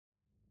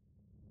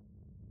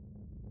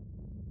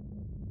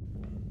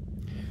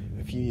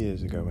few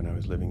years ago when I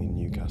was living in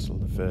Newcastle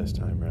the first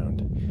time round,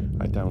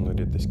 I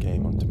downloaded this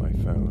game onto my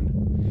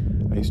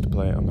phone. I used to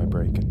play it on my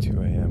break at 2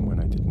 a.m.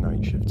 when I did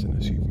night shifts in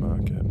a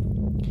supermarket.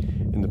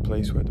 In the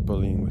place where the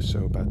bullying was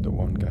so bad that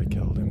one guy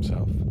killed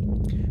himself.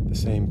 The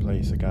same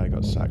place a guy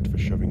got sacked for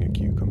shoving a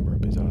cucumber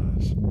up his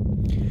arse.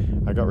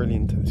 I got really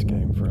into this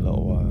game for a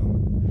little while.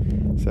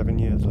 7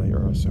 years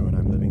later or so, and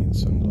I'm living in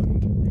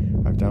Sunderland.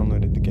 I've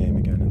downloaded the game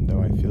again, and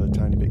though I feel a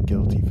tiny bit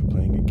guilty for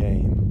playing a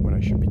game when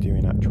I should be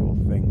doing actual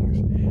things,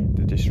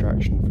 the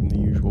distraction from the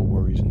usual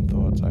worries and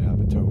thoughts I have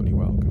are totally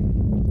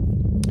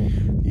welcome.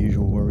 The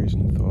usual worries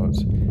and thoughts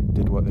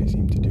did what they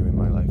seem to do in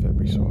my life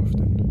every so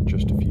often.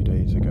 Just a few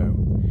days ago,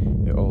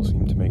 it all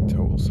seemed to make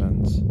total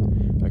sense.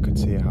 I could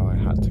see how I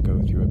had to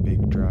go through a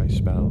big dry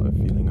spell of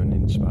feeling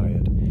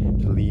uninspired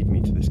to lead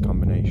me to this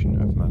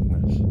combination of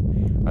madness.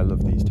 I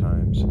love these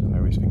times. I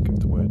always think of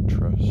the word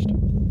trust.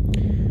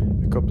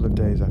 A couple of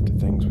days after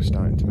things were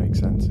starting to make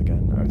sense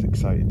again, I was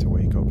excited to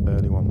wake up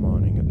early one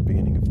morning at the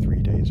beginning of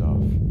 3 days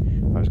off.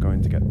 I was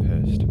going to get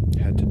pissed,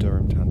 head to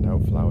Durham to hand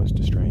out flowers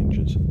to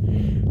strangers.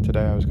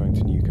 Today I was going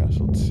to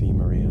Newcastle to see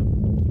Maria.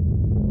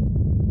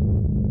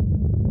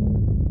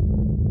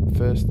 The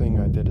first thing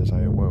I did as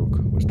I awoke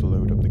was to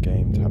load up the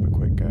game to have a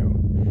quick go.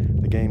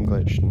 The game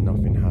glitched and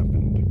nothing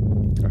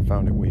happened. I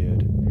found it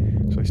weird,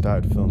 so I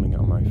started filming it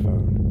on my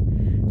phone.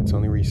 It's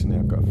only recently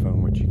I've got a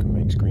phone which you can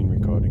make screen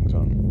recordings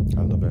on.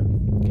 I love it.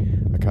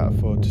 I can't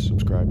afford to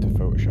subscribe to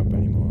Photoshop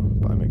anymore,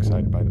 but I'm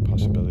excited by the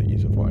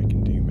possibilities of what I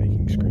can do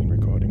making screen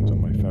recordings on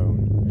my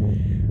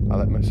phone. I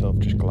let myself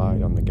just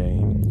glide on the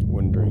game,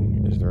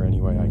 wondering, is there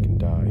any way I can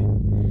die?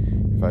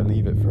 If I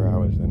leave it for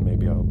hours, then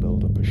maybe I'll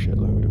build up a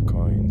shitload of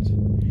coins.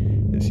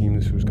 It seemed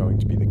this was going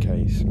to be the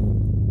case,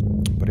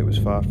 but it was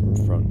far from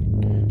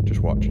fun,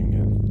 just watching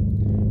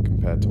it,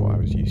 compared to what I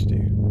was used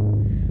to.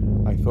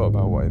 I thought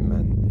about what it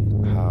meant,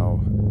 how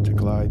to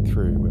glide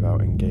through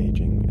without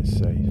engaging is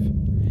safe.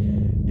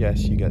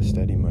 Yes, you get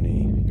steady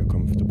money, you're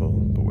comfortable,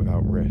 but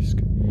without risk,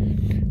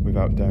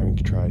 without daring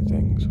to try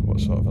things. What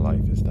sort of a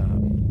life is that?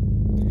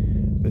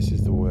 This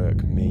is the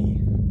work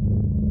me.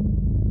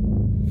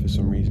 For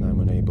some reason I'm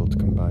unable to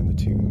combine the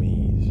two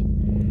me's.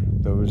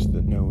 Those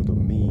that know the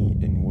me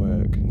in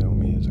work know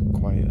me as a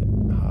quiet,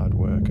 hard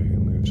worker who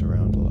moves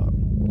around a lot,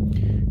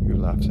 who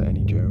laughs at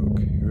any joke,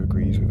 who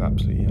agrees with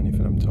absolutely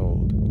anything I'm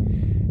told.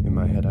 In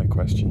my head I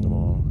question them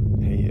all,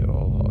 hate it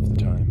all a lot of the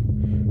time,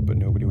 but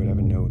nobody would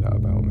ever know that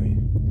about me.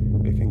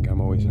 They think I'm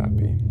always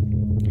happy.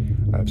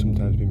 I have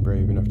sometimes been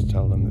brave enough to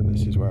tell them that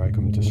this is where I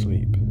come to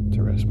sleep,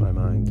 to rest my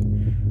mind.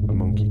 A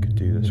monkey could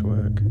do this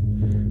work.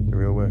 The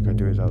real work I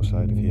do is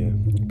outside of here,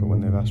 but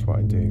when they've asked what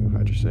I do,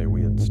 I just say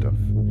weird stuff.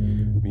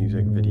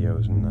 Music,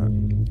 videos and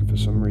that. For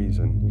some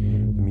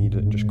reason, the me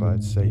that just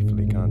glides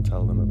safely can't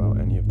tell them about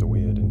any of the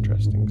weird,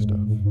 interesting stuff.